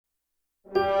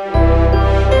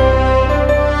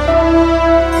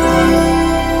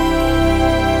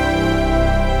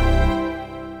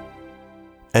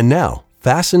And now,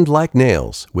 Fastened Like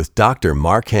Nails with Dr.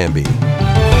 Mark Hamby.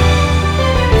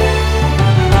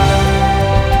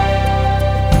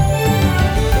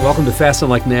 Welcome to Fasten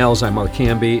Like Nails. I'm Mark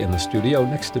Hamby. In the studio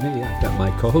next to me, I've got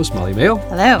my co-host, Molly Mayo.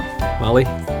 Hello. Molly,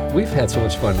 we've had so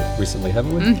much fun recently,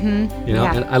 haven't we? Mm-hmm. You know,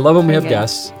 Yeah. and I love when we have Good.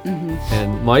 guests. Mm-hmm.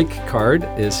 And Mike Card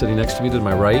is sitting next to me to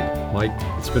my right. Mike,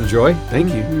 it's been a joy. Thank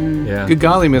you. Mm-hmm. Yeah. Good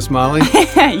golly, Miss Molly.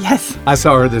 Yes. I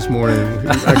saw her this morning.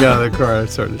 I got out of the car. I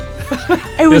started.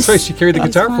 It That's right. She carried the it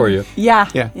was guitar fun. for you. Yeah.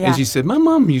 Yeah. And she said, my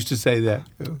mom used to say that.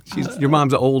 Your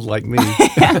mom's old like me.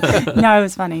 No, it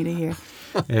was funny to hear.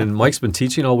 And Mike's been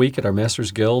teaching all week at our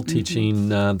Master's Guild, teaching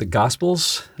the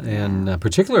Gospels, and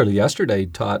particularly yesterday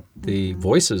taught the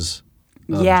voices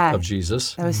of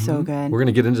Jesus. That was so good. We're going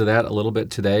to get into that a little bit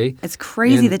today. It's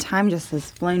crazy. And- The time just has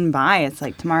flown by. It's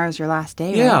like tomorrow's your last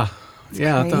day. Yeah. Right?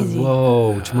 Yeah. I thought, crazy.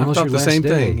 Whoa, I tomorrow's thought your the last same day.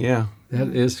 thing. Yeah.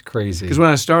 That is crazy. Because when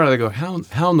I started, I go,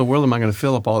 how in the world am I going to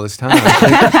fill up all this time?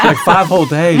 like 5 whole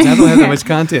days. I don't have that much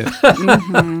content.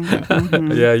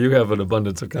 Yeah, you have an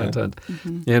abundance of content.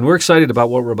 And we're excited about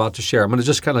what we're about to share. I'm going to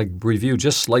just kind of review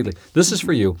just slightly. This is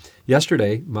for you.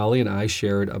 Yesterday, Molly and I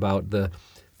shared about the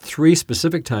 3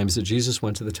 specific times that Jesus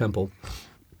went to the temple.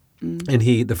 And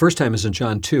the first time is in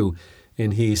John 2,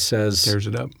 and he says, Tears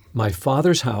it up. my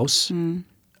Father's house.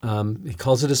 He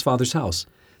calls it his Father's house.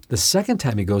 The second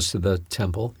time he goes to the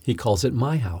temple, he calls it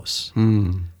my house.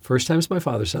 First time is my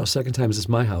Father's house. Second time is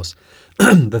my house.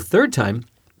 The third time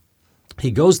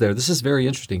he goes there, this is very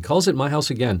interesting, calls it my house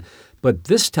again. But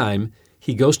this time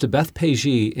he goes to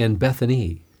Bethpage and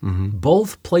Bethany.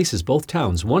 Both places, both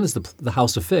towns. One is the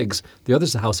house of figs. The other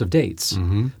is the house of dates.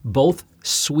 Both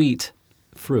sweet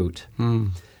fruit.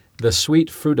 The sweet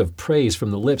fruit of praise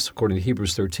from the lips, according to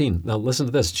Hebrews 13. Now listen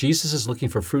to this. Jesus is looking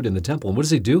for fruit in the temple. And what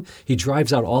does he do? He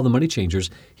drives out all the money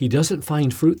changers. He doesn't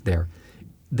find fruit there.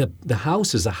 The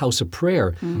house is a house of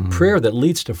prayer, prayer that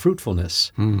leads to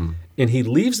fruitfulness. And he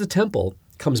leaves the temple,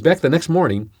 comes back the next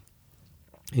morning,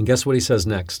 and guess what he says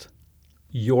next?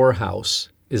 Your house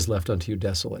is left unto you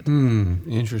desolate.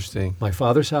 Interesting. My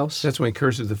Father's house? That's when he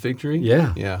curses the fig tree?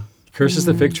 Yeah. Yeah. Curses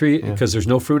the fig tree because there's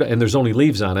no fruit and there's only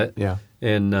leaves on it. Yeah.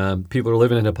 And people are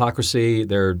living in hypocrisy.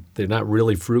 They're not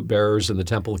really fruit bearers in the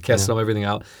temple, casting everything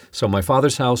out. So my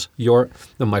Father's house,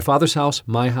 my Father's house,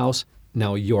 my house,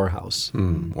 now your house.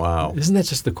 Wow. Isn't that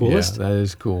just the coolest? Yeah, that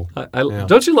is cool. I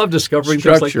Don't you love discovering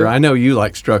things like Structure. that? I know you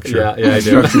like structure. Yeah, I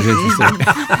do. Structure's interesting.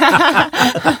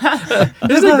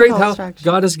 Isn't it great Biblical how structure.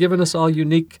 God has given us all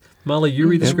unique? Molly, you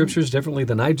read the scriptures differently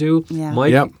than I do. Yeah.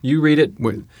 Mike, Yep. you read it.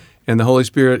 And the Holy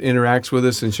Spirit interacts with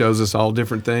us and shows us all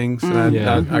different things.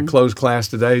 And I closed class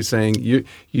today saying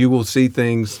you will see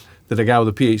things that a guy with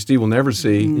a PhD will never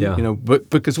see. Yeah. You know, but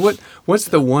because what's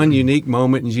the one unique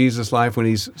moment in Jesus' life when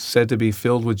he's said to be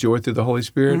filled with joy through the Holy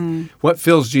Spirit? What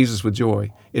fills Jesus with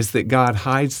joy is that God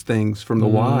hides things from the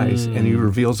wise and he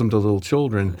reveals them to little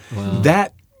children.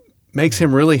 That makes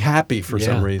him really happy for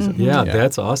some reason. Yeah,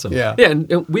 that's awesome. Yeah. And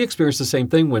we experience the same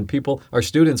thing when our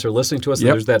students are listening to us, and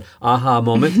Yep. there's that aha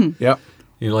moment. Yep.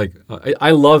 You're like,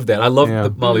 I love that. I love Yeah.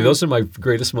 Molly. Those are my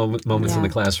greatest moments in the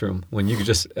classroom when you could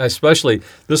just, especially,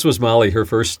 this was Molly, her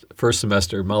first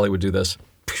semester. Molly would do this.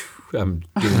 I'm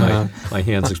doing my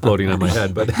hands exploding on my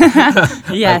head, but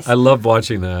Yes. I love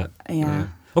watching that. Yeah.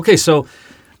 Okay, so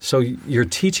you're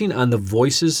teaching on the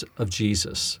voices of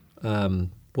Jesus.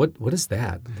 What is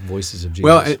that? The voices of Jesus.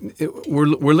 Well,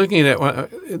 we're looking at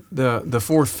the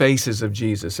 4 faces of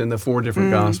Jesus in the 4 different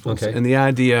Gospels, Okay. and the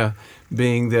idea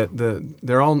being that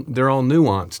they're all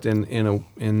nuanced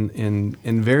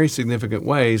in very significant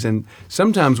ways. And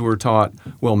sometimes we're taught,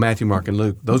 well, Matthew, Mark, and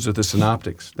Luke, those are the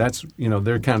synoptics. That's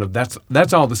they're kind of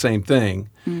that's all the same thing.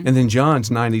 And then John's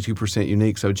 92%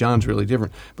 unique, so John's really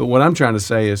different. But what I'm trying to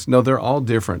say is, no, they're all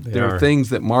different. There are things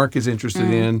that Mark is interested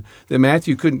in that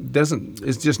Matthew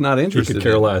is just not interested. He could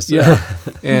care in. less. Yeah,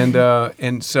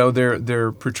 and so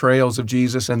their portrayals of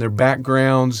Jesus and their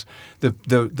backgrounds,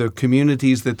 the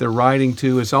communities that they're writing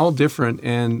to, it's all different,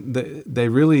 and they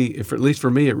really, at least for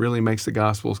me, it really makes the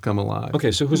Gospels come alive. Okay,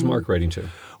 so who's Mark writing to?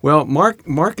 Well,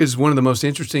 Mark is one of the most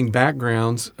interesting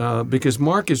backgrounds because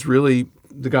Mark is really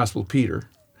the Gospel of Peter.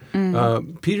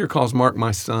 Peter calls Mark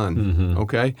my son,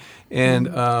 okay? And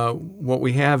what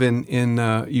we have in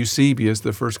Eusebius,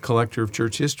 the first collector of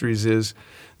church histories, is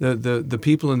the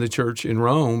people in the church in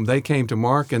Rome, they came to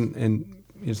Mark, and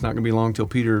it's not going to be long till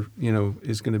Peter,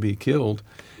 is going to be killed.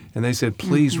 And they said,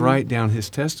 please write down his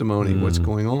testimony, what's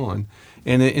going on.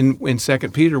 And in 2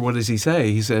 Peter, what does he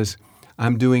say? He says,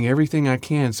 I'm doing everything I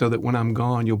can so that when I'm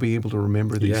gone, you'll be able to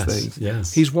remember these Yes, things.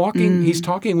 yes. He's walking, he's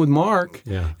talking with Mark,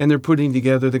 Yeah. and they're putting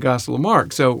together the Gospel of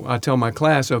Mark. So I tell my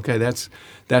class, okay, that's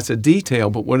a detail,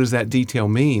 but what does that detail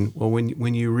mean? Well,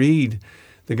 when you read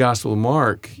the Gospel of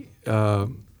Mark,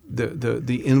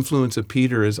 the influence of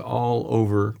Peter is all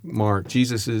over Mark.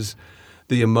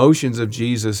 The emotions of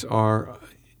Jesus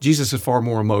is far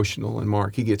more emotional in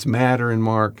Mark. He gets madder in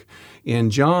Mark.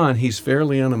 In John, he's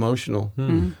fairly unemotional.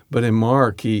 But in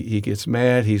Mark, he gets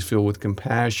mad. He's filled with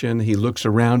compassion. He looks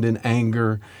around in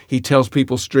anger. He tells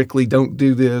people strictly, don't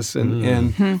do this.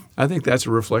 And I think that's a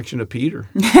reflection of Peter.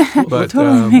 But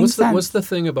Totally. What's the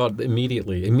thing about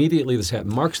immediately? Immediately this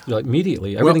happened. Mark's like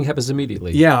immediately. Everything happens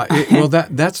immediately. yeah,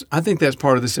 I think that's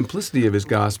part of the simplicity of his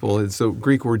gospel. It's the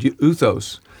Greek word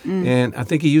outhos. And I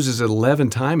think he uses it 11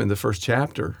 times in the first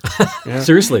chapter. Yeah.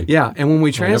 Seriously? Yeah, and when we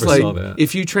I never translate, saw that.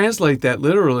 if you translate that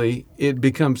literally,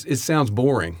 it sounds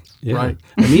boring, Yeah. right?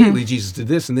 Immediately Jesus did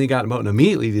this, and then he got about, and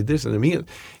immediately he did this, and immediately.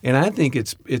 And I think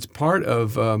it's part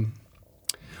of. Well,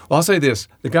 I'll say this: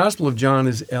 the Gospel of John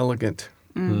is elegant.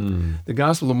 The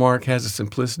Gospel of Mark has a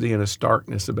simplicity and a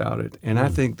starkness about it, and I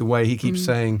think the way he keeps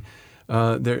saying.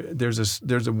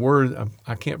 There's a word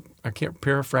I can't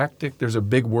paraphractic. There's a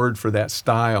big word for that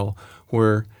style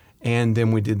where and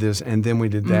then we did this and then we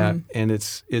did that, and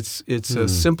it's a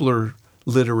simpler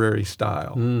literary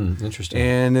style. Interesting.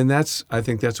 And I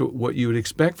think that's what you would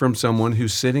expect from someone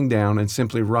who's sitting down and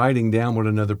simply writing down what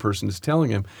another person is telling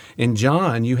him. In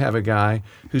John, you have a guy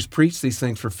who's preached these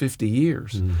things for 50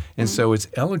 years, and so it's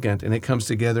elegant and it comes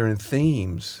together in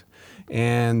themes.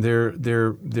 And there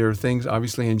are things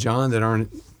obviously in John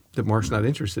that Mark's not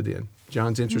interested in.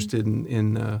 John's interested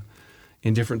in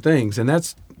different things, and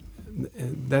that's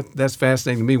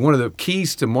fascinating to me. One of the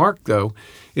keys to Mark, though,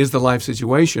 is the life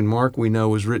situation. Mark, we know,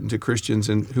 was written to Christians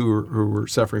who were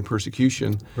suffering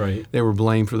persecution. Right. They were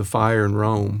blamed for the fire in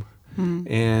Rome,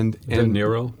 and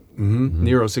Nero.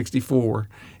 Nero 64,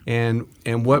 and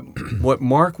what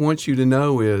Mark wants you to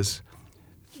know is.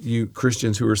 You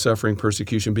Christians who are suffering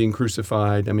persecution, being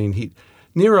crucified. I mean,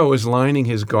 Nero is lining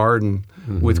his garden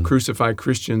with crucified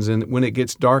Christians, and when it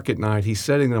gets dark at night, he's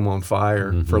setting them on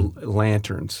fire for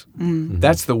lanterns.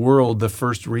 That's the world the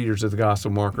first readers of the Gospel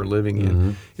of Mark are living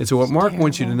in. And so what Mark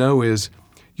wants you to know is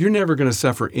you're never going to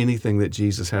suffer anything that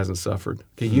Jesus hasn't suffered.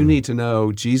 Okay, you need to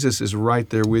know Jesus is right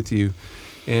there with you.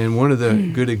 And one of the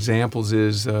good examples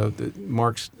is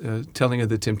Mark's telling of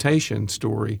the temptation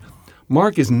story.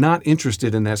 Mark is not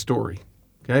interested in that story,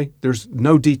 okay? There's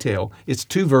no detail. It's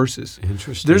 2 verses.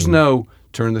 Interesting. There's no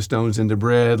turn the stones into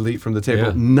bread, leap from the table.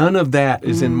 Yeah. None of that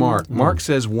is in Mark. Mark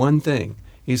says one thing.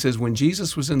 He says when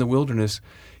Jesus was in the wilderness,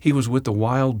 he was with the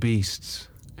wild beasts.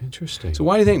 Interesting. So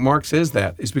why do you think Mark says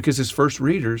that? It's because his first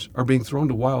readers are being thrown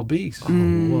to wild beasts. Whoa.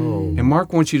 And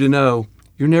Mark wants you to know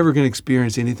you're never going to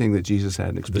experience anything that Jesus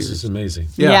hadn't This experienced. is amazing.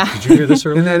 Yeah. Did you hear this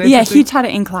earlier? Isn't that Yeah, interesting? he taught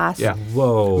it in class. Yeah.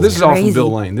 Whoa. This is all from Crazy.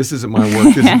 Bill Lane. This isn't my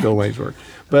work. This is Bill Lane's work.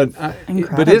 But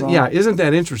Incredible. isn't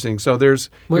that interesting? So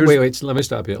there's Wait. Let me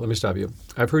stop you.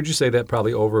 I've heard you say that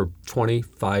probably over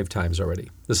 25 times already.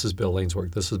 This is Bill Lane's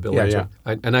work. This is Bill Lane's yeah.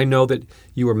 work. And I know that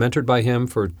you were mentored by him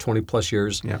for 20 plus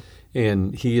years. Yeah.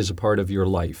 And he is a part of your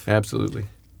life. Absolutely.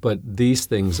 But these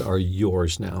things are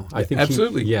yours now. I think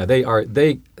Absolutely. they are.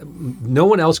 No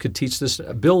one else could teach this.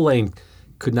 Bill Lane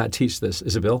could not teach this.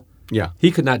 Is it Bill? Yeah.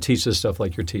 He could not teach this stuff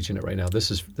like you're teaching it right now.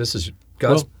 This is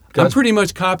God's. I'm pretty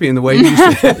much copying the way you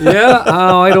used to. Yeah.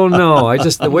 Oh, I don't know.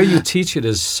 The way you teach it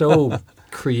is so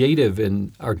creative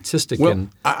and artistic. Well, and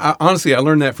I honestly, I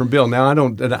learned that from Bill. Now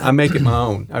I make it my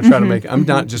own. I try to make it. I'm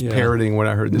not just parroting what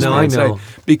I heard this No, man I know. say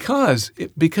because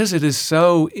it is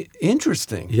so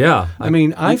interesting. yeah, I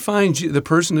mean, I find the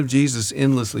person of Jesus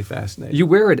endlessly fascinating. you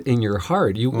wear it in your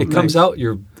heart. It comes thanks. out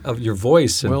of your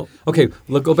voice. And, Well, okay,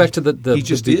 look, go back to the he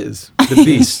just the, is. the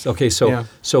beast. Okay, so Yeah.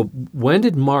 so when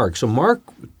did Mark? So Mark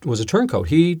was a turncoat.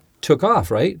 He took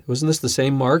off, right? Wasn't this the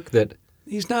same Mark that?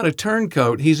 He's not a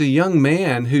turncoat. He's a young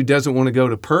man who doesn't want to go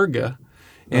to Perga,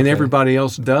 and everybody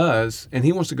else does, and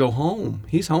he wants to go home.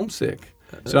 He's homesick.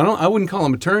 So I wouldn't call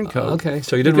him a turncoat. Okay,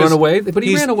 so he didn't Because run away, but he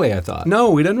he's- ran away. I thought.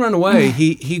 No, he doesn't run away.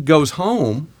 he goes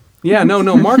home. Yeah, no.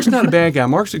 Mark's not a bad guy.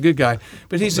 Mark's a good guy,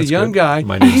 but he's a young good. guy.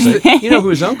 My namesake. You know who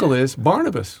his uncle is?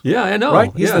 Barnabas. Yeah, I know.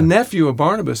 Right? He's yeah. the nephew of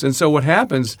Barnabas. And so what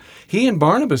happens, he and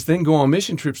Barnabas then go on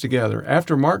mission trips together.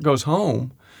 After Mark goes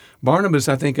home, Barnabas,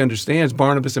 I think, understands.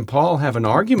 Barnabas and Paul have an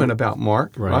argument about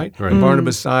Mark, right? right. And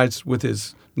Barnabas sides with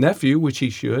his nephew, which he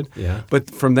should. Yeah. But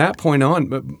from that point on,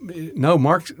 no,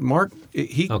 Mark,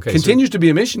 he Okay, continues to be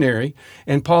a missionary,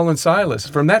 and Paul and Silas.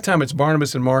 From that time, it's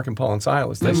Barnabas and Mark and Paul and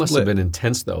Silas. They That must split. have been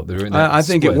intense, though. During that I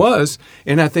think it split. was,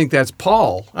 and I think that's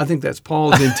Paul. I think that's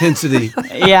Paul's intensity.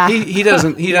 Yeah. He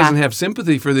doesn't have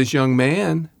sympathy for this young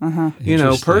man. You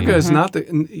know, Interesting. Perga is not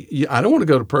the. I don't want to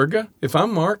go to Perga. If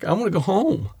I'm Mark, I want to go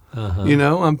home. You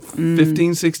know, I'm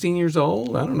 15, 16 years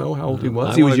old. I don't know how old he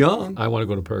was. He was young. I want to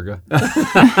go to Perga.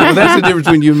 Well, that's the difference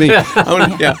between you and me.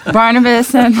 Yeah.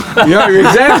 Barnabas and Yeah,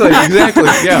 exactly.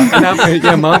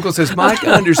 Yeah. And my uncle says, Mike,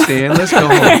 I understand. Let's go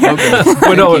home. Okay.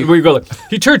 Well, no, Thank you. we go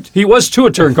like, he was to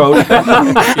a turncoat.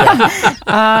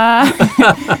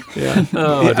 Yeah.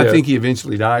 Oh, I dear. think he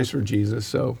eventually dies for Jesus.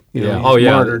 So, you know, Yeah. he's Oh,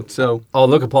 yeah. martyred. So, Oh,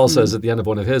 look what Paul says at the end of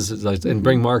one of his. It's like, and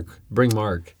bring Mark.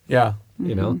 yeah.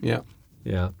 You know? Yeah.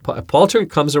 Yeah. Paul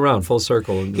comes around full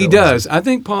circle. And He does. I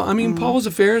think Paul, Paul's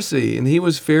a Pharisee, and he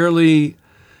was fairly,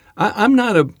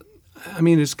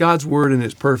 it's God's word and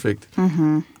it's perfect.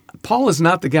 Paul is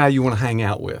not the guy you want to hang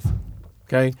out with.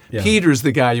 Okay? Yeah. Peter's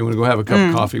the guy you want to go have a cup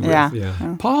of coffee with. yeah.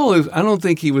 Yeah. Paul is, I don't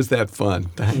think he was that fun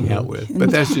to hang out with, but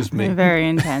that's just me. very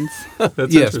intense.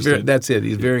 That's Yes, interesting. that's it.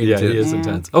 He's very Yeah, intense. he is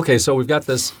intense. Okay, so we've got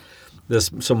this.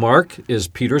 So Mark is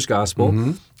Peter's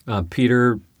gospel.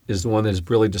 Peter is the one that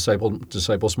really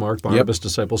disciples Mark. Barnabas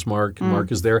disciples Mark.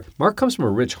 Mark is there. Mark comes from a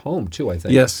rich home too, I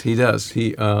think. Yes, he does.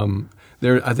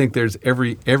 I think there's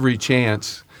every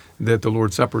chance that the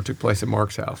Lord's Supper took place at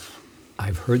Mark's house.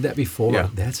 I've heard that before. Yeah.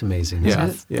 That's amazing, Yeah. isn't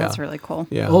it? Yeah. That's really cool.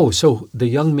 Yeah. Oh, so the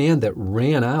young man that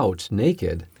ran out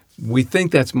naked. We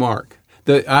think that's Mark.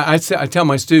 I tell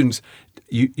my students,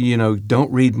 you know,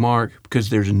 don't read Mark because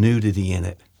there's nudity in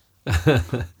it.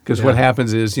 Because what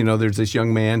happens is, you know, there's this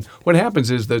young man. What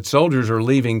happens is that soldiers are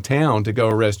leaving town to go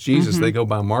arrest Jesus. They go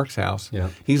by Mark's house. Yeah.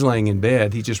 He's laying in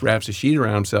bed. He just wraps a sheet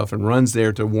around himself and runs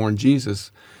there to warn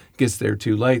Jesus. Gets there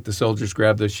too late. The soldiers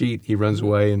grab the sheet. He runs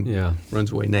away and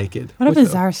runs away naked. What a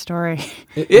bizarre story.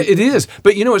 It is.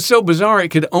 But, you know, it's so bizarre. It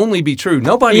could only be true.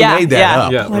 Nobody made that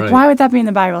up. Yeah. Like, right. why would that be in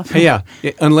the Bible? Yeah,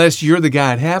 unless you're the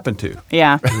guy it happened to.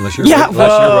 Yeah. Unless you're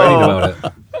writing about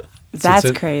it. That's It's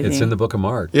in- crazy. It's in the book of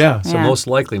Mark. Yeah. So Yeah. most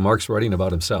likely Mark's writing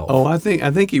about himself. Oh, I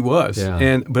think he was.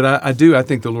 Yeah. But I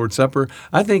think the Lord's Supper.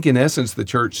 I think in essence the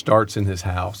church starts in his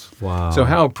house. Wow. So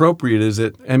how appropriate is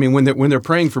it? I mean, when they're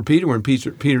praying for Peter, when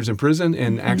Peter's in prison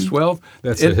in Acts 12,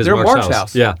 That's at his they're Mark's Mark's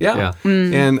house. house. Yeah.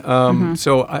 And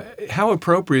so how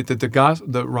appropriate that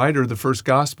the writer of the first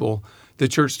gospel, the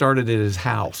church started at his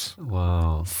house.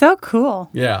 Wow. So cool.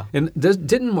 Yeah. And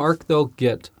didn't Mark though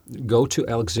go to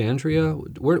Alexandria?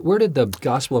 Where did the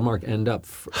Gospel of Mark end up?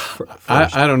 First?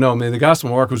 I don't know. I mean, the Gospel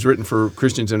of Mark was written for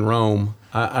Christians in Rome.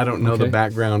 I don't know the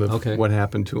background of what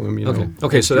happened to him. You know,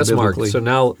 Okay, so that's Mark. biblically. So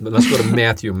now let's go to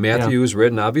Matthew. Matthew is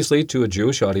written obviously to a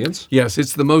Jewish audience. Yes,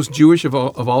 it's the most Jewish of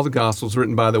all the Gospels,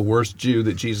 written by the worst Jew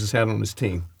that Jesus had on his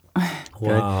team.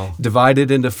 Wow.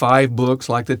 Divided into 5 books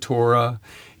like the Torah.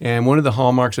 And one of the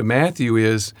hallmarks of Matthew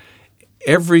is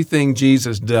everything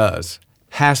Jesus does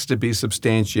has to be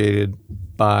substantiated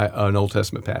by an Old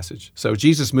Testament passage. So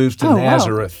Jesus moves to Oh, wow.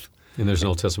 Nazareth. And there's an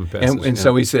Old Testament passage. And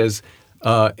so he says,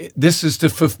 this is to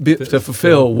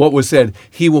fulfill what was said.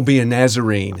 He will be a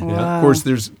Nazarene. Wow. Of course,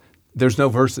 there's no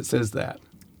verse that says that.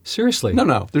 Seriously.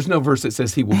 No. There's no verse that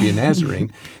says he will be a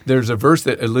Nazarene. There's a verse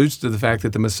that alludes to the fact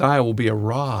that the Messiah will be a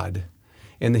rod.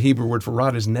 And the Hebrew word for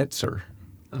rod is netzer.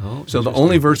 Oh, So the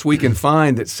only verse we can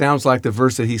find that sounds like the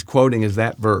verse that he's quoting is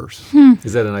that verse.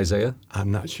 is that in Isaiah?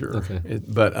 I'm not sure. Okay.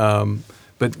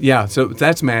 But yeah, so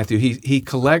that's Matthew. He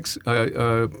collects,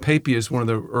 Papias, one of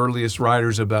the earliest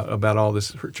writers about all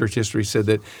this church history, said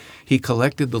that he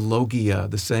collected the logia,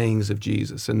 the sayings of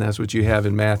Jesus, and that's what you have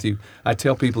in Matthew. I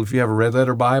tell people, if you have a red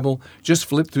letter Bible, just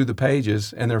flip through the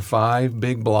pages, and there are 5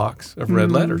 big blocks of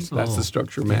red letters. That's the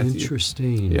structure of Matthew.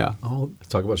 Interesting. Yeah. Oh,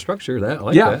 talk about structure. I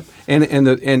like Yeah, that.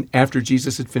 and after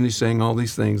Jesus had finished saying all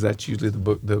these things, that's usually the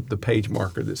book, the page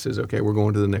marker that says, okay, we're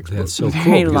going to the next book. That's so cool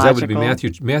Very because that would be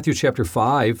logical. Matthew chapter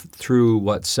 5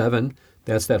 through 7.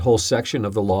 That's that whole section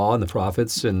of the law and the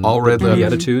prophets and All red the letters.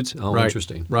 Beatitudes. Oh, Right,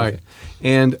 interesting. Right. Okay.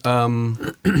 And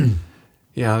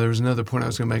there was another point I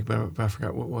was going to make, but I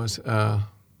forgot what it was.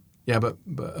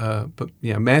 But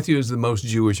Matthew is the most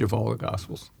Jewish of all the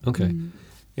Gospels. Okay.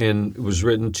 And it was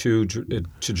written to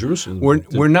Jerusalem.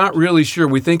 We're not really sure.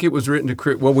 We think it was written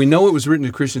to we know it was written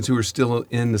to Christians who were still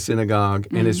in the synagogue,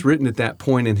 and it's written at that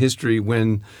point in history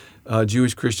when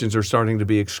Jewish Christians are starting to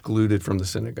be excluded from the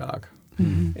synagogue.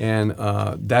 and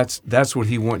that's what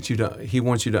he wants you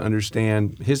to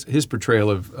understand. His portrayal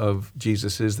of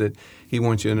Jesus is that he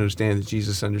wants you to understand that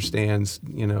Jesus understands,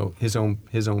 his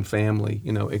own family,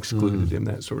 excluded him,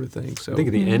 that sort of thing. So I think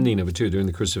at the ending of it too, during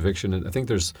the crucifixion, and I think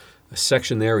there's a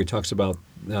section there he talks about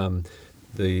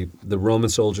the Roman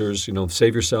soldiers,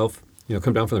 save yourself,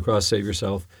 come down from the cross, save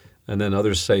yourself, and then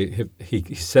others say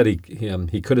he said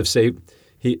he could have saved.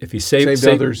 If he saved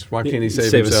others, why can't he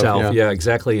save himself? Yeah,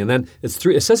 exactly. And then it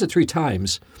says it 3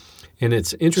 times, and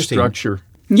it's interesting. Structure.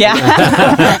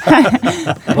 Yeah.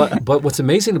 But what's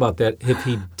amazing about that, if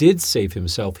he did save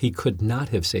himself, he could not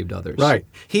have saved others. Right.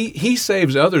 He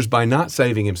saves others by not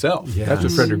saving himself. Yes. That's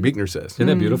what Frederick Buechner says. Isn't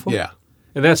that beautiful? Yeah.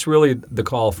 And that's really the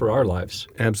call for our lives.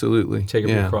 Absolutely. Take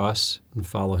up your cross and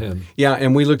follow him. Yeah,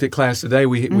 and we looked at class today.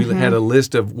 We had a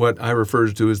list of what I refer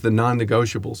to as the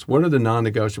non-negotiables. What are the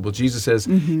non-negotiables? Jesus says,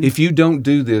 if you don't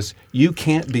do this, you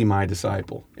can't be my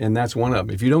disciple. And that's one of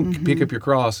them. If you don't pick up your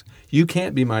cross, you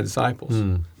can't be my disciples.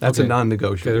 That's a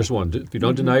non-negotiable. Okay, there's one. If you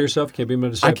don't deny yourself, you can't be my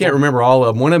disciple. I can't remember all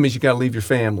of them. One of them is you got to leave your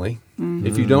family.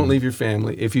 If you don't leave your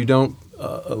family, if you don't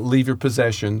leave your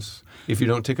possessions, if you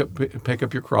don't pick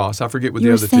up your cross, I forget what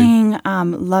the other two. You're saying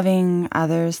loving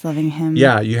others, loving Him.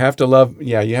 Yeah, you have to love.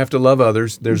 Yeah, you have to love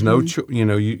others. There's no,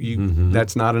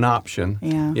 that's not an option.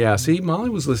 Yeah. Yeah. See, Molly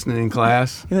was listening in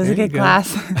class. It was a good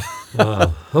class.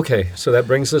 Wow. Okay, so that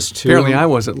brings us to. Apparently, I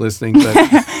wasn't listening, but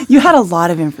You had a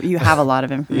lot of you have a lot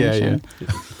of information. yeah.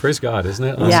 Praise God, isn't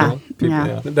it? Yeah. Also, people,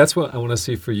 Yeah. That's what I want to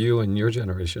see for you and your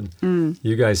generation.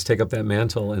 You guys take up that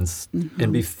mantle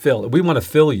and be filled. We want to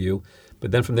fill you,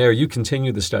 but then from there you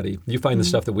continue the study. You find the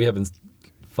stuff that we haven't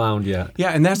found yet. Yeah,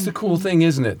 and that's the cool thing,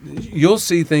 isn't it? You'll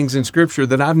see things in Scripture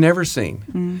that I've never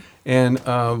seen. And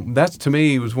that's, to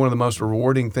me, was one of the most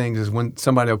rewarding things is when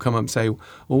somebody will come up and say, well,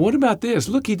 what about this?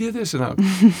 Look, he did this. And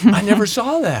I never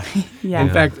saw that. Yeah. In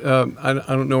fact, I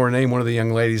don't know her name, one of the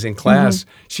young ladies in class,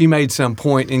 she made some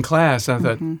point in class. And I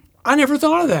thought, I never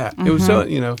thought of that. It was so,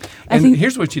 And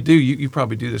here's what you do. You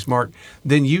probably do this, Mark.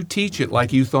 Then you teach it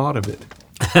like you thought of it.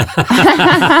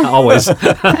 Always.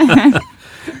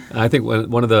 I think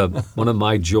one of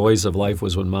my joys of life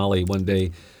was when Molly, one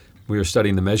day, we were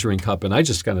studying the measuring cup, and I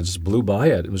just kind of blew by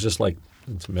it. It was just like,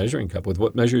 it's a measuring cup. With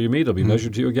what measure you meet, it'll be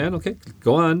measured to you again. Okay,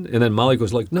 go on. And then Molly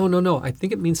goes like, no. I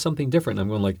think it means something different. And I'm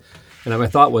going like, and my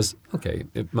thought was, okay,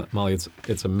 Molly,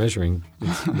 it's a measuring.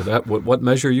 What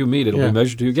measure you meet, it'll be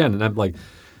measured to you again. And I'm like,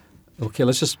 okay,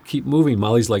 let's just keep moving.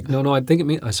 Molly's like, no, I think it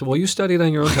means. I said, well, you study it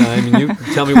on your own time, and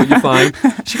you tell me what you find.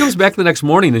 She comes back the next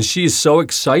morning, and she's so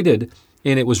excited,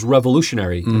 and it was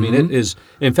revolutionary. I mean, it is.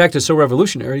 In fact, it's so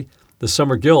revolutionary. The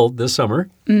Summer Guild this summer,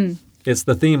 it's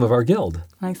the theme of our guild.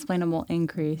 Unexplainable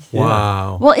increase.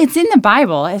 Wow. Well, it's in the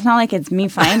Bible. It's not like it's me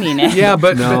finding it. Yeah,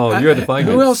 but No, you had to find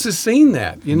it. who else has seen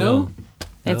that? No.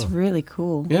 It's really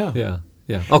cool. Yeah.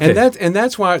 Yeah. Okay. And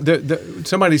that's why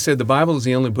somebody said the Bible is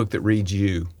the only book that reads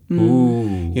you.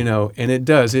 Ooh. And it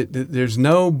does. There's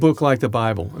no book like the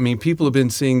Bible. I mean, people have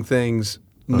been seeing things,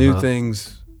 new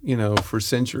things, for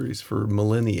centuries, for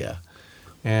millennia,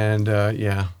 and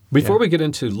yeah. Before we get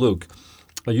into Luke,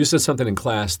 you said something in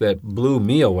class that blew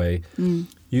me away.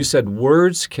 You said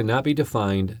words cannot be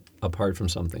defined apart from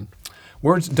something.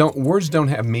 Words don't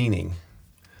have meaning.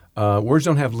 Words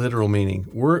don't have literal meaning.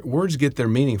 Words get their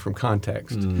meaning from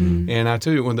context. And I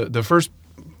tell you, when the first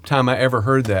time I ever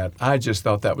heard that, I just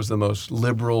thought that was the most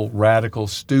liberal, radical,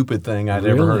 stupid thing I'd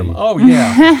ever heard of. Really? Oh,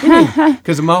 yeah.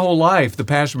 Because my whole life, the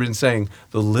pastor had been saying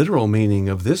the literal meaning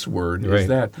of this word is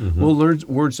that. Well,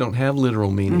 words don't have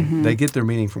literal meaning. They get their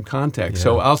meaning from context. Yeah.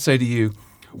 So I'll say to you,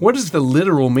 what is the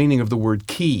literal meaning of the word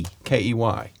key,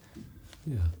 K-E-Y?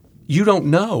 Yeah. You don't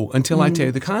know until I tell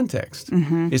you the context.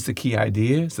 It's the key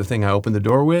idea. It's the thing I opened the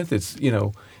door with. It's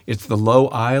it's the low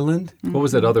island. What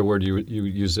was that other word you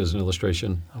used as an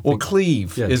illustration? Well,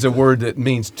 cleave Yeah. is a word that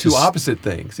means two opposite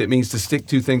things. It means to stick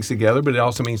two things together, but it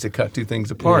also means to cut two things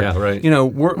apart. Yeah, right.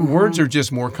 Words are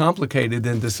just more complicated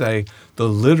than to say the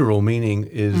literal meaning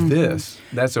is this.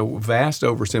 That's a vast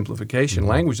oversimplification.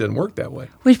 Language doesn't work that way.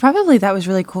 Which probably that was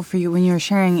really cool for you when you were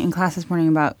sharing in class this morning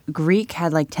about Greek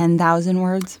had like 10,000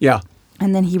 words. Yeah.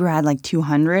 And then Hebrew had like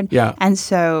 200. Yeah. And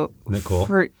so Isn't that cool?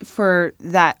 for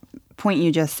that point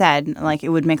you just said, like it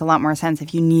would make a lot more sense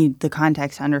if you need the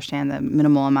context to understand the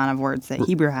minimal amount of words that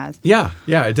Hebrew has. Yeah,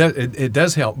 it does. It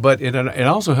does help, but it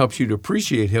also helps you to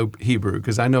appreciate Hebrew,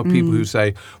 because I know people who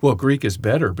say, "Well, Greek is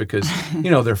better because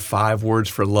there are 5 words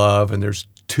for love, and there's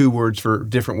 2 words for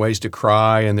different ways to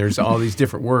cry, and there's all these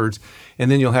different words, and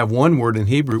then you'll have 1 word in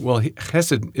Hebrew." Well,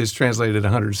 Hesed is translated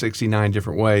 169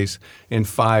 different ways in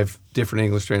 5 different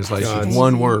English translations. God's-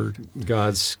 1 word.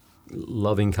 God's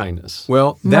loving kindness.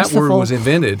 Well, that word Merciful. was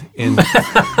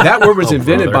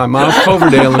invented by Miles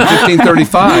Coverdale in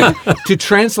 1535 to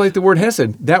translate the word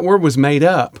hesed. That word was made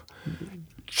up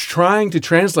trying to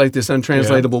translate this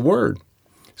untranslatable word.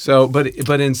 So, but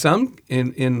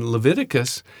in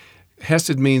Leviticus,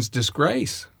 hesed means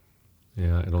disgrace.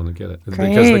 Yeah, I don't get it. Great.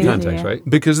 Because of the context, Yeah. right?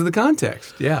 Because of the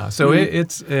context, yeah. So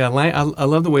I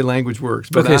love the way language works.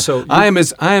 But Okay, so I am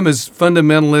as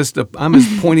fundamentalist. I'm as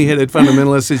pointy-headed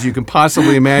fundamentalist as you can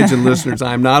possibly imagine, listeners.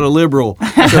 I'm not a liberal.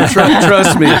 So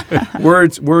trust me,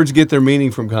 words get their meaning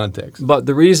from context. But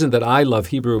the reason that I love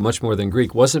Hebrew much more than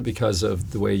Greek wasn't because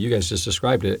of the way you guys just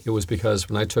described it. It was because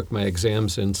when I took my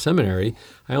exams in seminary,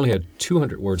 I only had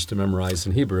 200 words to memorize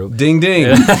in Hebrew. Ding ding.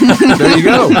 There you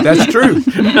go. That's true.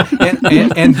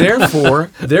 And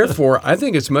therefore, I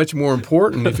think it's much more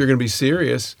important if you're going to be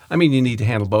serious. I mean, you need to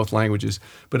handle both languages,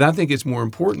 but I think it's more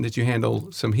important that you handle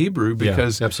some Hebrew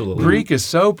because absolutely. Greek is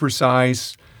so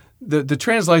precise. The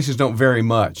translations don't vary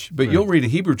much, but you'll read a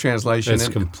Hebrew translation It's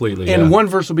and completely, and yeah. one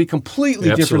verse will be completely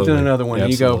different than Absolutely. another one. And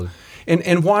you Absolutely. go,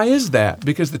 and why is that?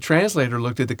 Because the translator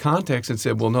looked at the context and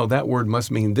said, well, no, that word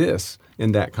must mean this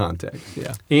in that context.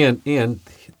 Yeah. And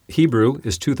Hebrew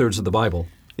is 2/3 of the Bible.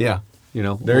 Yeah. You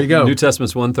know, There you go. New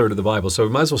Testament's 1/3 of the Bible, so we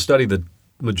might as well study the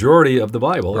majority of the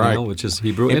Bible, Right. which is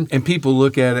Hebrew. And people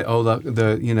look at it,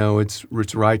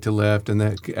 it's right to left and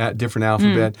that different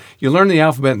alphabet. You learn the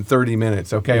alphabet in 30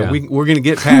 minutes, okay? Yeah. We're going to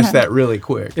get past that really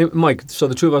quick. Mike, so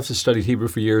the two of us have studied Hebrew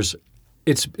for years.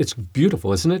 It's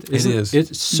beautiful, isn't it? It is.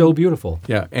 It's so beautiful.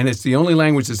 Yeah, and it's the only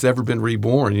language that's ever been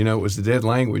reborn. You know, it was the dead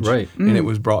language, Right. and it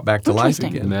was brought back to life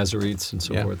Interesting. The again. Masoretes and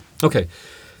so Yeah. forth. Okay,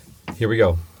 here we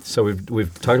go. So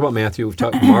we've talked about Matthew, we've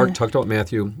talked Mark, talked about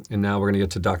Matthew, and now we're going to get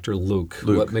to Dr. Luke.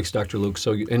 What makes Dr. Luke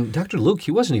so? And Dr. Luke,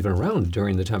 he wasn't even around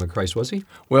during the time of Christ, was he?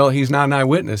 Well, he's not an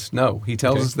eyewitness. No, he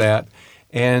tells us that.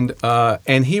 And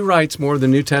he writes more of the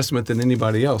New Testament than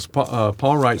anybody else.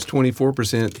 Paul writes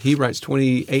 24%. He writes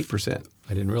 28%.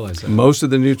 I didn't realize that. Most of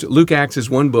the Luke Acts is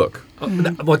one book.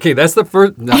 Okay, that's the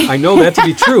first. Now, I know that to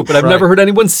be true, but I've never heard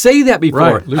anyone say that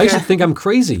before. Right. I used to think I'm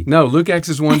crazy. No, Luke Acts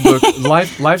is one book.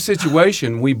 Life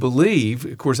situation, we believe,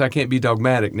 of course, I can't be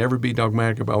dogmatic. Never be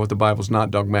dogmatic about what the Bible's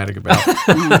not dogmatic about.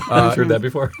 I've heard that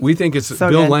before. We think it's, So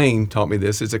Bill good. Lane taught me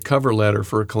this, it's a cover letter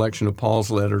for a collection of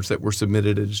Paul's letters that were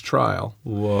submitted at his trial.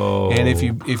 Whoa. And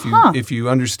if you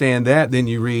understand that, then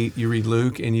you read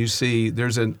Luke and you see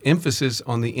there's an emphasis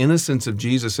on the innocence of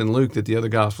Jesus in Luke that the other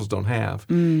Gospels don't have.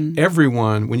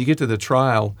 Everyone, when you get to the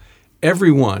trial,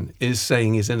 everyone is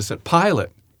saying he's innocent. Pilate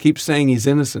keeps saying he's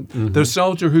innocent. The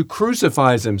soldier who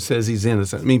crucifies him says he's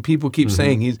innocent. I mean, people keep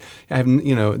saying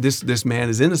this man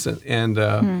is innocent.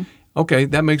 And okay,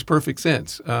 that makes perfect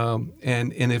sense.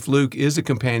 And if Luke is a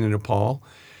companion of Paul,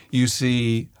 you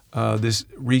see this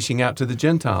reaching out to the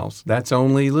Gentiles. That's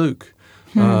only Luke.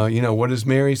 What does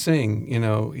Mary sing?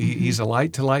 He's a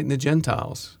light to lighten the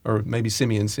Gentiles, or maybe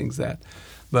Simeon sings that.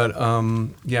 But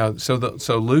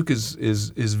so Luke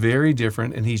is very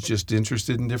different, and he's just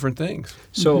interested in different things.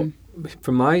 So,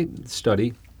 from my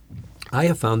study, I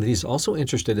have found that he's also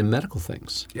interested in medical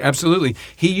things. Absolutely,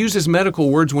 he uses medical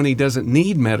words when he doesn't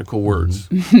need medical words.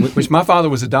 Which my father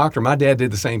was a doctor. My dad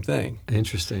did the same thing.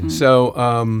 Interesting. So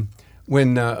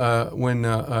when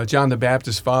John the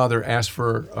Baptist's father asked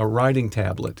for a writing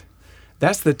tablet,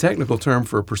 that's the technical term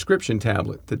for a prescription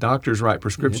tablet that doctors write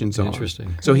prescriptions on.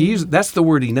 Interesting. So that's the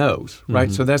word he knows,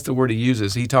 right? So that's the word he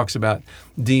uses. He talks about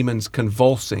demons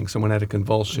convulsing. Someone had a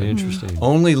convulsion. Interesting.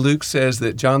 Only Luke says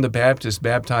that John the Baptist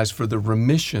baptized for the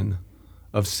remission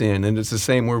of sin, and it's the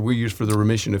same word we use for the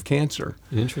remission of cancer.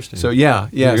 Interesting. So yeah.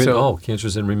 So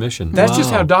cancer's in remission. that's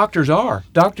just how doctors are.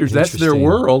 Doctors, that's their Interesting.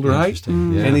 world, right?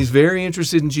 Interesting. Yeah. And he's very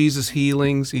interested in Jesus'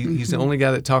 healings. He's the only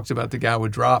guy that talks about the guy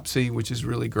with dropsy, which is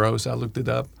really gross. I looked it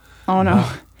up. Oh, no.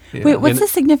 Yeah. Wait, what's And- the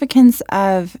significance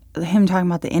of him talking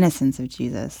about the innocence of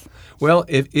Jesus? Well,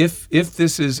 if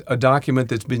this is a document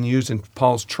that's been used in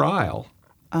Paul's trial,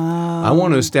 I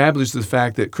want to establish the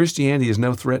fact that Christianity is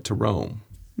no threat to Rome.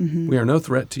 We are no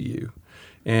threat to you.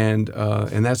 And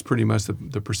that's pretty much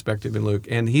the perspective in Luke.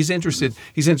 And he's interested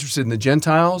in the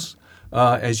Gentiles,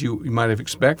 as you might have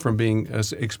expect from being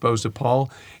exposed to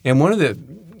Paul. And one of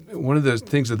the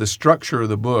things of the structure of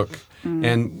the book,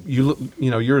 and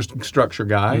you're a structure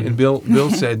guy, and Bill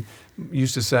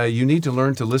used to say you need to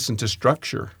learn to listen to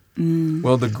structure.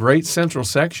 Well, the great central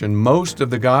section, most of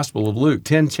the Gospel of Luke,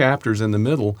 10 chapters in the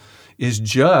middle, is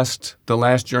just the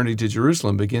last journey to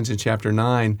Jerusalem, begins in chapter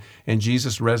 9, and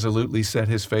Jesus resolutely set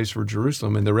his face for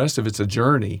Jerusalem, and the rest of it's a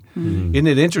journey. Isn't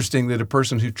it interesting that a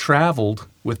person who traveled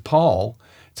with Paul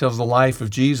tells the life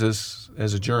of Jesus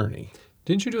as a journey?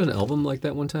 Didn't you do an album like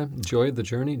that one time? Joy the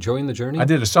Journey? Joy in the Journey? I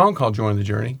did a song called Join the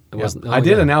Journey. Yeah. wasn't- oh, I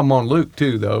did yeah. an album on Luke,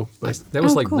 too, though. That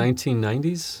was Oh, like cool.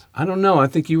 1990s? I don't know. I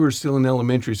think you were still in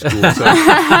elementary school. So.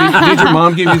 did your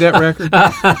mom give you that record?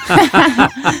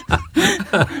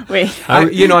 Wait.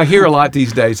 I hear a lot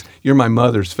these days. You're my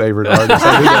mother's favorite artist.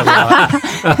 I hear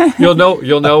that a lot.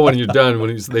 You'll know when you're done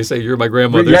when they say you're my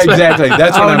grandmother. Yeah, exactly.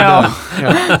 That's what I'm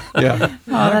no. done. Yeah. that's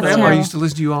Grandma terrible. used to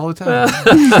listen to you all the time.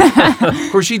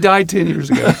 Of course, she died 10 years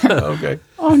ago. Okay.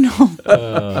 Oh, no.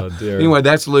 Oh, dear. Anyway,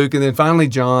 that's Luke. And then finally,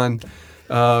 John.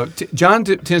 John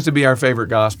tends to be our favorite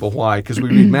gospel. Why? Because we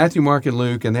read Matthew, Mark, and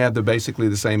Luke, and they have basically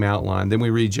the same outline. Then we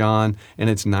read John, and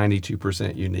it's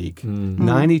 92% unique.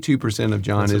 92% of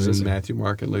John That's is amazing. in Matthew,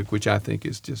 Mark, and Luke, which I think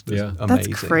is just Yeah.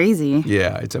 amazing. That's crazy.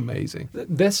 Yeah, it's amazing.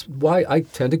 That's why I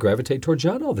tend to gravitate toward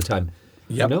John all the time.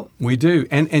 Yep, You know? we do.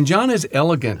 And John is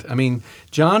elegant. I mean,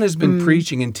 John has been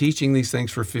preaching and teaching these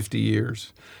things for 50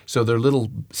 years. So they're little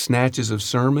snatches of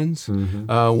sermons.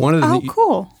 One of the Oh,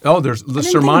 cool. Oh, there's the didn't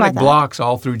think sermonic about that. blocks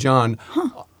all through John.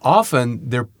 Often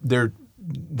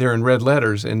they're in red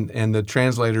letters, and the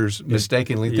translators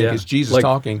mistakenly think it's Jesus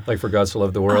talking. Like for God so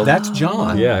loved the world. That's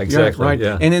John. Yeah, exactly, Right.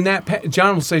 yeah. And in that,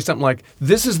 John will say something like,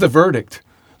 "This is the verdict.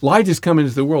 Light is coming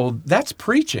into the world." That's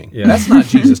preaching. Yeah. That's not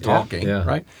Jesus talking. yeah.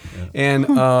 Right. And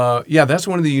that's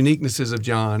one of the uniquenesses of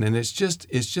John, and it's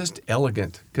just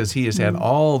elegant because he has had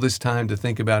all this time to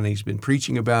think about it, and he's been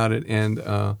preaching about it. And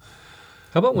How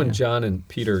about when John and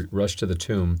Peter rush to the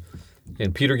tomb,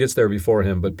 and Peter gets there before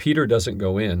him, but Peter doesn't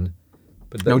go in.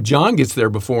 But then, no, John gets there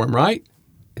before him, right?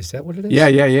 is that what it is?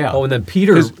 Yeah. Oh, and then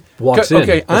Peter walks in.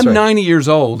 Okay, That's I'm right. 90 years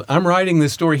old. I'm writing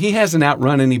this story. He hasn't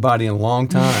outrun anybody in a long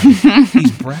time.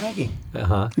 He's bragging.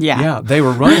 Uh-huh. Yeah. They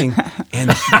were running, and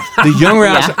the young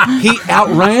rabbis, he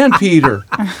outran Peter.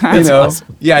 You know,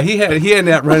 yeah, he hadn't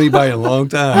outrun anybody in a long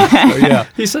time. So, yeah,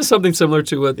 He says something similar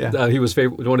to what Yeah. he was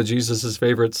one of Jesus'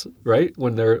 favorites, right?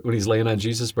 When he's laying on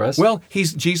Jesus' breast. well,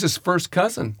 he's Jesus' first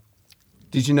cousin.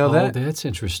 Did you know oh, that? that's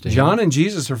interesting. John and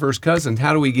Jesus are first cousins.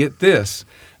 How do we get this?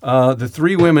 The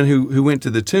three women who went to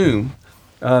the tomb,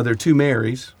 they're two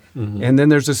Marys. And then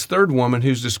there's this third woman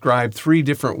who's described three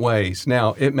different ways.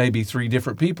 Now, it may be three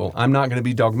different people. I'm not going to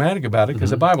be dogmatic about it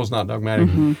because the Bible's not dogmatic.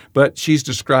 But she's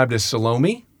described as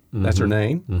Salome. That's her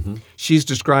name. She's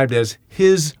described as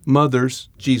his mother's,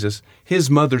 Jesus, his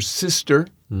mother's sister.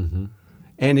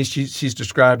 And she's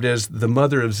described as the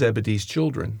mother of Zebedee's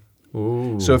children.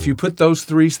 Ooh. So if you put those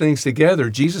three things together,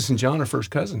 Jesus and John are first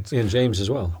cousins. And James as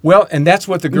well. Well, and that's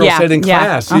what the girl Yeah, said in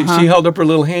yeah, class. She held up her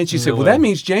little hand. She said, No well, way. that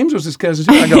means James was his cousin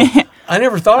too. I go, I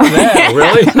never thought of that.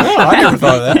 Really? No, I never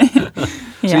thought of that.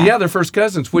 So Yeah. yeah, they're first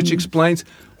cousins, which explains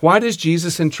why does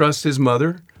Jesus entrust his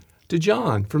mother to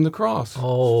John from the cross?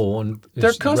 Oh, and They're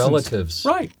it's cousins. relatives.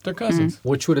 Right, they're cousins.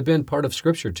 Which would have been part of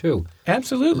Scripture, too.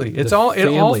 Absolutely. It's The all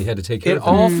family had to take care It of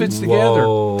them. all fits together.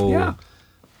 Whoa. Yeah.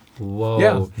 Whoa.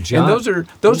 Yeah. John, And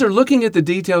those are looking at the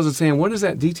details and saying, what does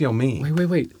that detail mean?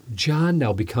 Wait. John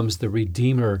now becomes the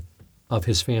redeemer of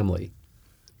his family.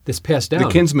 This passed down. The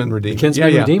kinsman redeemer. The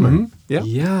kinsman Yeah. redeemer. Mhm. Yeah.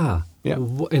 Yeah. Yeah.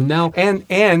 And now,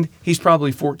 And he's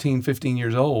probably 14, 15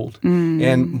 years old.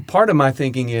 And part of my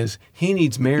thinking is he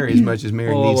needs Mary as much as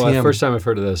Mary needs him. first time I've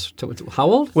heard of this. How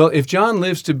old? Well, if John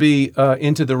lives to be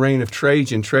into the reign of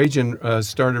Trajan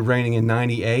started reigning in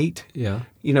 98. Yeah.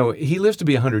 You know, he lives to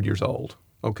be 100 years old.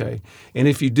 Okay. And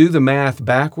if you do the math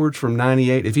backwards from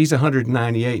 98, if he's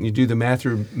 198 and you do the math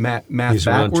through math He's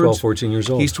around backwards. 12, 14 years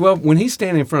old. He's 12. When he's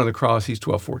standing in front of the cross, he's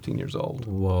 12, 14 years old.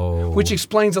 Whoa. Which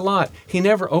explains a lot. He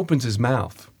never opens his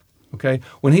mouth. Okay?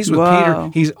 When he's with Whoa. Peter,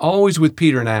 he's always with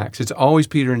Peter in Acts. It's always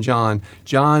Peter and John.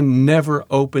 John never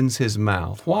opens his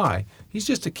mouth. Why? He's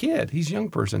just a kid. He's a young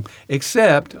person.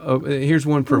 Except, here's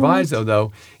one proviso,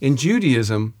 though. In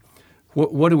Judaism,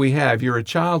 what do we have? You're a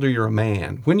child or you're a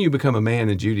man. When do you become a man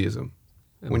in Judaism?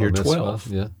 When you're Bar mitzvah, 12.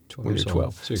 Yeah. 12 When years you're old.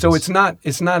 12. you So can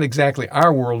it's not exactly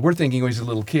our world. We're thinking, he's a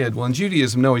little kid. Well, in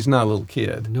Judaism, no, he's not a little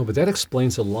kid. No, but that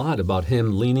explains a lot about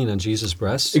him leaning on Jesus'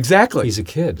 breast. Exactly. He's a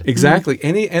kid. Exactly.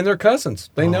 And they're cousins.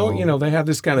 They know, they have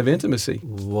this kind of intimacy.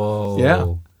 Whoa.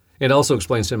 Yeah. It also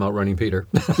explains him outrunning Peter.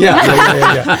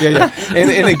 Yeah.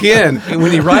 And again,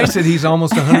 when he writes it, he's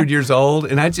almost 100 years old.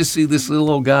 And I just see this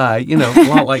little old guy, a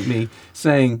lot like me,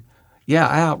 saying, yeah,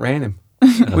 I outran him.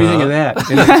 What do you think of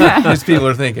that? And his people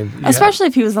are thinking. Yeah. Especially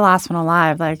if he was the last one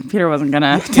alive. Like, Peter wasn't going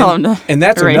to tell him to And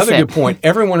that's erase another it. good point.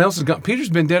 Everyone else is gone. Peter's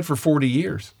been dead for 40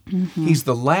 years. He's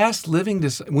the last living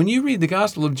disciple. When you read the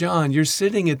Gospel of John, you're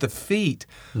sitting at the feet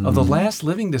of the last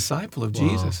living disciple of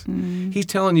Jesus. He's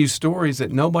telling you stories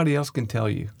that nobody else can tell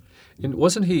you. And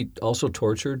wasn't he also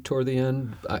tortured toward the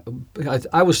end?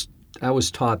 I was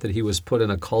taught that he was put in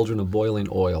a cauldron of boiling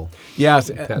oil. Yes,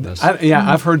 Patmos.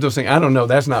 I've heard those things. I don't know.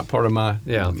 That's not part of my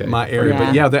my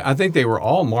area. Yeah. But I think they were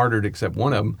all martyred except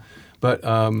one of them. But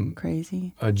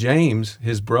Crazy. James,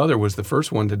 his brother, was the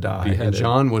first one to die, and Beheaded.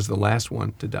 John was the last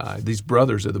one to die. These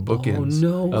brothers are the bookends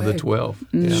no of the way. 12.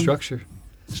 Structure.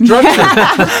 Structure.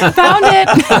 Found it.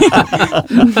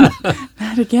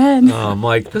 Not again. Oh,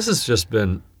 Mike, this has just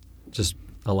been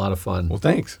a lot of fun. Well,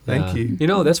 thanks. Thank you. You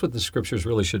know, that's what the scriptures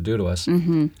really should do to us.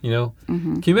 You know,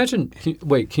 can you imagine?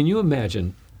 Can you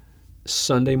imagine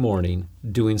Sunday morning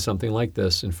doing something like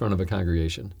this in front of a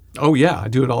congregation? Oh, yeah. I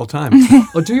do it all the time.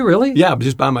 Oh, do you really? Yeah,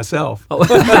 just by myself.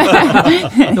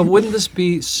 Now, wouldn't this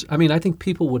be? I mean, I think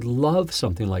people would love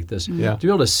something like this. Yeah. To be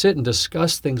able to sit and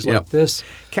discuss things like this.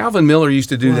 Calvin Miller used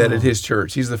to do that at his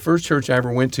church. He's the first church I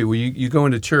ever went to where you go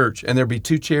into church and there'd be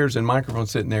 2 chairs and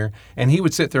microphones sitting there, and he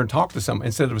would sit there and talk to someone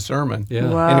instead of a sermon. Yeah.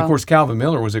 Wow. And of course, Calvin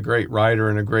Miller was a great writer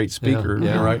and a great speaker,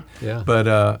 Yeah. right? Yeah.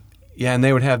 But and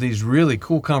they would have these really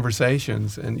cool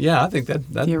conversations, and I think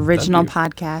that The original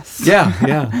podcast. Yeah.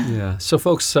 Yeah. So,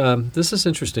 folks, this is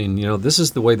interesting. You know, this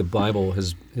is the way the Bible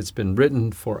it's been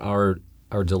written for our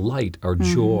delight, our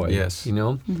joy. Yes. You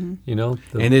know. You know.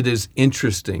 And it is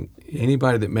interesting.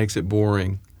 Anybody that makes it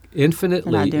boring,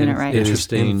 infinitely They're not doing it right. it is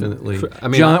interesting. infinitely. I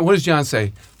mean, John, what does John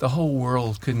say? The whole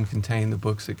world couldn't contain the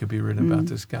books that could be written about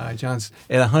this guy. John's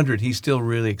at 100. He's still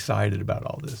really excited about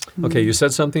all this. Okay, you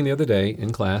said something the other day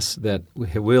in class that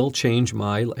will change it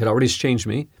already has changed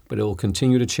me, but it will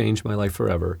continue to change my life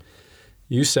forever.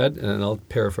 You said, and I'll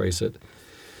paraphrase it,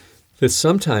 that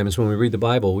sometimes when we read the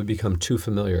Bible, we become too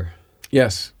familiar.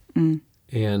 Yes. And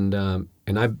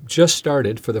I've just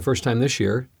started for the first time this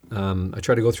year. I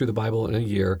try to go through the Bible in a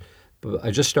year, but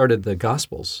I just started the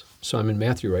Gospels, so I'm in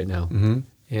Matthew right now.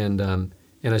 And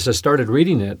as I started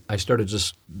reading it, I started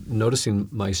just noticing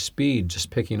my speed just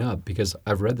picking up because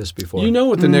I've read this before. You know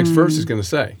what the next verse is going to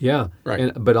say. Yeah.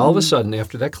 Right. But all of a sudden,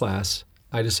 after that class,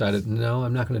 I decided, no,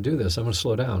 I'm not going to do this. I'm going to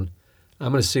slow down.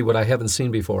 I'm going to see what I haven't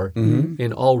seen before.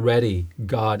 And already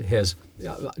God has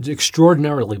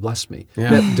extraordinarily blessed me. Yeah.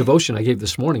 That devotion I gave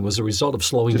this morning was a result of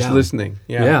slowing Just down. listening.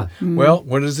 Yeah. Well,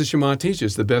 what does the Shema teach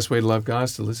us? The best way to love God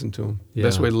is to listen to Him. The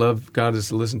best Yeah. way to love God is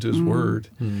to listen to His Word.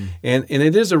 And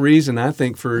it is a reason, I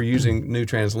think, for using new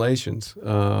translations.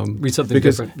 Read something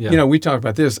because, different. Yeah. you know, we talked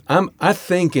about this. I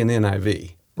think in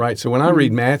NIV. Right, so when I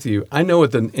read Matthew, I know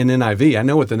in NIV, I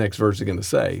know what the next verse is going to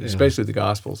say, especially the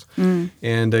Gospels.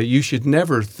 And you should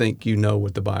never think you know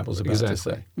what the Bible's about to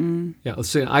say. Yeah, let's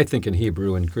say I think in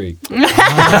Hebrew and Greek. Okay.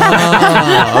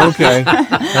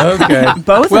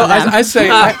 Both Well, of them. I say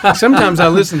sometimes I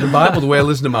listen to the Bible the way I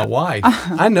listen to my wife.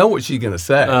 I know what she's going to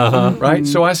say, right?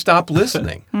 So I stop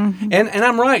listening, and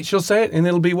I'm right. She'll say it, and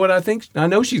it'll be what I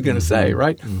know she's going to say,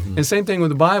 right? And same thing with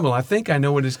the Bible. I think I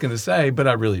know what it's going to say, but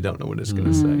I really don't know what it's going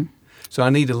to say. So I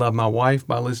need to love my wife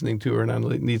by listening to her, and I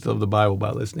need to love the Bible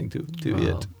by listening to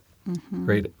it.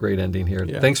 Great ending here.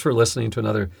 Yeah. Thanks for listening to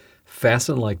another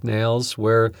Fasten Like Nails,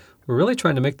 where we're really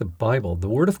trying to make the Bible, the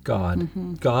Word of God,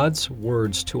 God's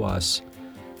words to us,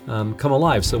 come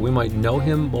alive so we might know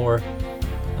Him more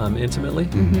intimately,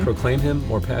 proclaim Him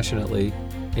more passionately,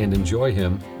 and enjoy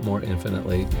Him more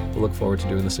infinitely. We'll look forward to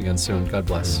doing this again soon. God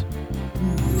bless.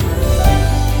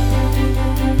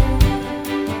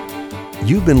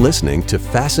 You've been listening to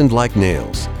Fastened Like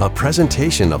Nails, a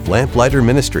presentation of Lamplighter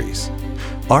Ministries.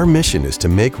 Our mission is to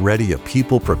make ready a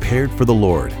people prepared for the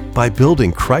Lord by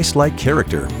building Christ-like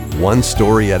character, one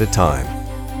story at a time.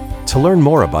 To learn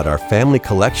more about our family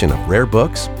collection of rare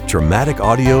books, dramatic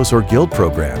audios, or guild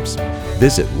programs,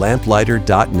 visit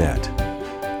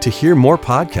lamplighter.net. To hear more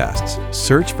podcasts,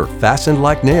 search for Fastened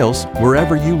Like Nails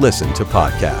wherever you listen to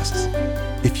podcasts.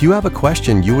 If you have a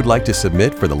question you would like to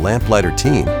submit for the Lamplighter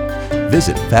team,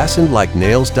 visit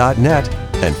fastenedlikenails.net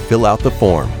and fill out the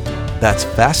form. That's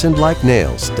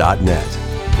fastenedlikenails.net.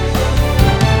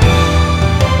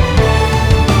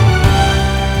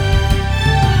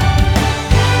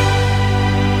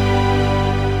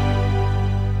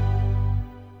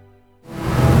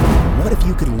 What if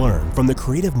you could learn from the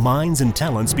creative minds and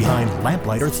talents behind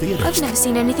Lamplighter Theater? I've never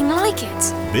seen anything like it.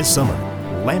 This summer,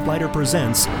 Lamplighter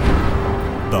presents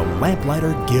the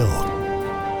Lamplighter Guild.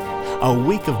 A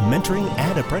week of mentoring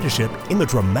and apprenticeship in the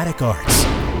dramatic arts.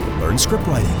 Learn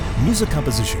scriptwriting, music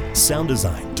composition, sound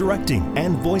design, directing,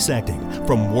 and voice acting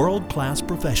from world-class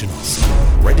professionals.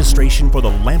 Registration for the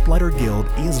Lamplighter Guild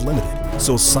is limited,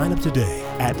 so sign up today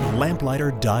at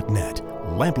lamplighter.net.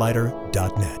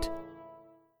 Lamplighter.net.